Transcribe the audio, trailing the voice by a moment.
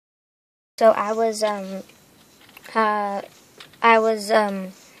So I was in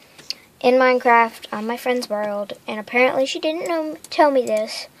Minecraft on my friend's world, and apparently she didn't tell me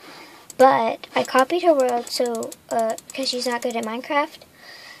this, but I copied her world so because she's not good at Minecraft.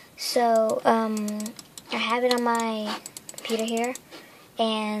 So I have it on my computer here,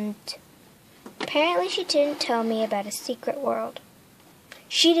 and apparently she didn't tell me about a secret world.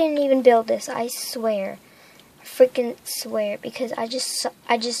 She didn't even build this, I swear. I freaking swear, because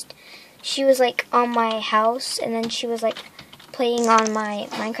she was like on my house, and then she was like playing on my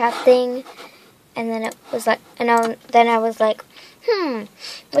Minecraft thing, and then it was like, then I was like,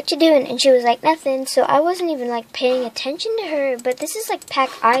 what you doing? And she was like, nothing. So I wasn't even like paying attention to her, but this is like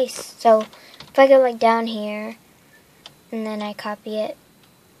packed ice. So if I go like down here, and then I copy it,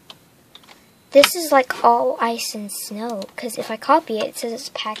 this is like all ice and snow, because if I copy it, it says it's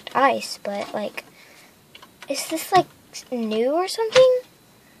packed ice, but like, is this like new or something?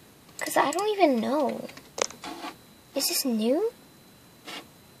 Because I don't even know. Is this new?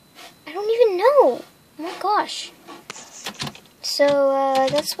 I don't even know. Oh my gosh. So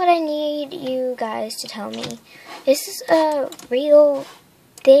that's what I need you guys to tell me. Is this a real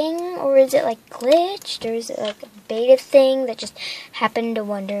thing, or is it like glitched, or is it like a beta thing that just happened to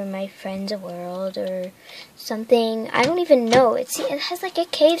wander in my friend's world or something? I don't even know. It has like a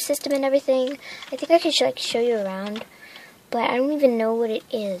cave system and everything. I think I could like show you around, but I don't even know what it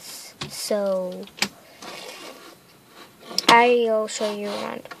is. So I'll show you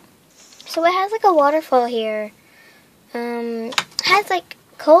around. So it has like a waterfall here. It has like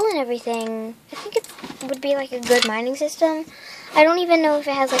coal and everything. I think it would be like a good mining system. I don't even know if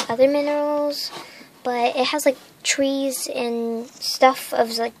it has like other minerals, but it has like trees and stuff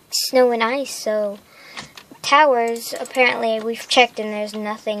of like snow and ice. So towers, apparently we've checked and there's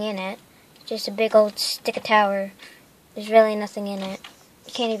nothing in it. Just a big old stick of tower. There's really nothing in it.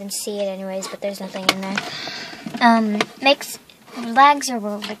 You can't even see it anyways, but there's nothing in there. Lags are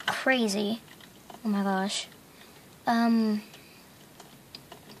like crazy. Oh my gosh.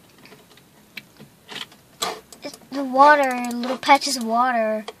 The water, little patches of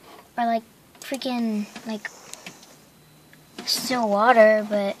water are like freaking like still water,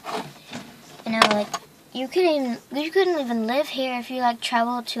 but you know, like you couldn't even live here if you like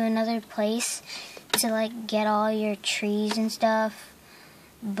traveled to another place to like get all your trees and stuff.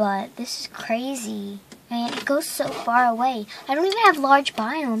 But this is crazy. I mean, it goes so far away. I don't even have large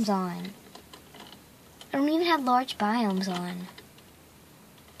biomes on.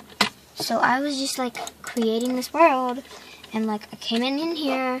 So I was just like creating this world, and like I came in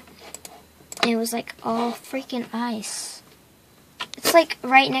here, and it was like all freaking ice. It's like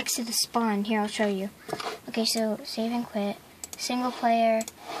right next to the spawn. Here, I'll show you. Okay, so save and quit. Single player,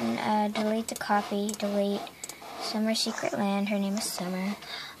 and delete the copy, delete. Summer secret land, her name is Summer.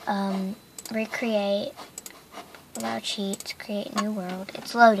 Recreate, allow cheats, create new world.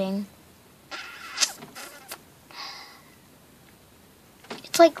 It's loading.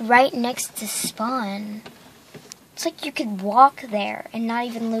 It's like right next to spawn. It's like you could walk there and not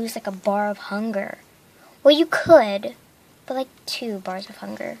even lose like a bar of hunger. Well, you could, but like 2 bars of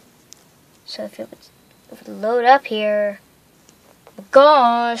hunger. So if it would load up here, oh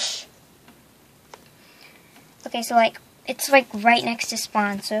gosh. Okay, so like it's like right next to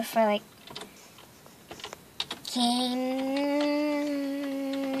spawn. So if I like game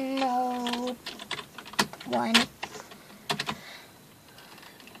mode 1.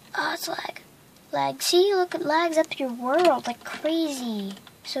 Oh, it's lag. See, look, it lags up your world like crazy.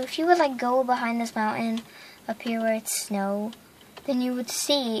 So if you would like go behind this mountain up here where it's snow, then you would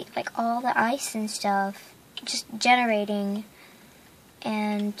see like all the ice and stuff just generating,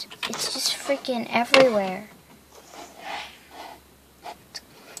 and it's just freaking everywhere.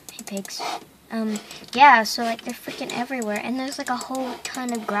 Hey pigs. Yeah, so like they're freaking everywhere, and there's like a whole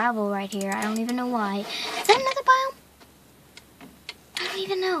ton of gravel right here. I don't even know why. Is that another biome? I don't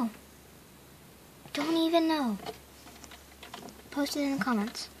even know. Post it in the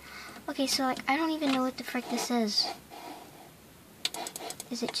comments. Okay, so like I don't even know what the frick this is.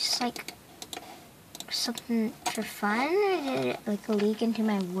 Is it just like something for fun, or did it like leak into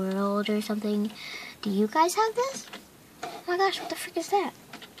my world or something? Do you guys have this? Oh my gosh, what the frick is that?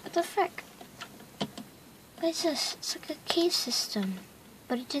 What the frick? What is this? It's like a cave system,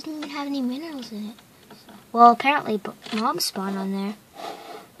 but it doesn't even have any minerals in it. Well, apparently mobs spawn on there.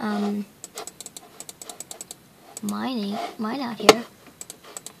 Mine out here.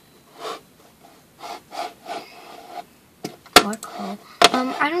 More coal.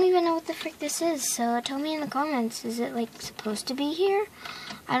 I don't even know what the frick this is, so tell me in the comments. Is it like supposed to be here?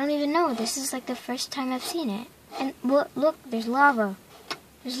 I don't even know. This is like the first time I've seen it. And look, there's lava.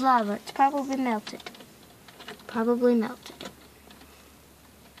 There's lava. It's probably melted. Probably melted.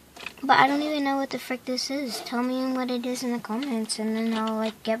 But I don't even know what the frick this is. Tell me what it is in the comments, and then I'll,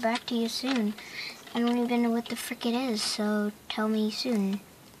 like, get back to you soon. I don't even know what the frick it is, so tell me soon.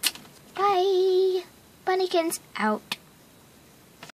 Bye! Bunnykins out.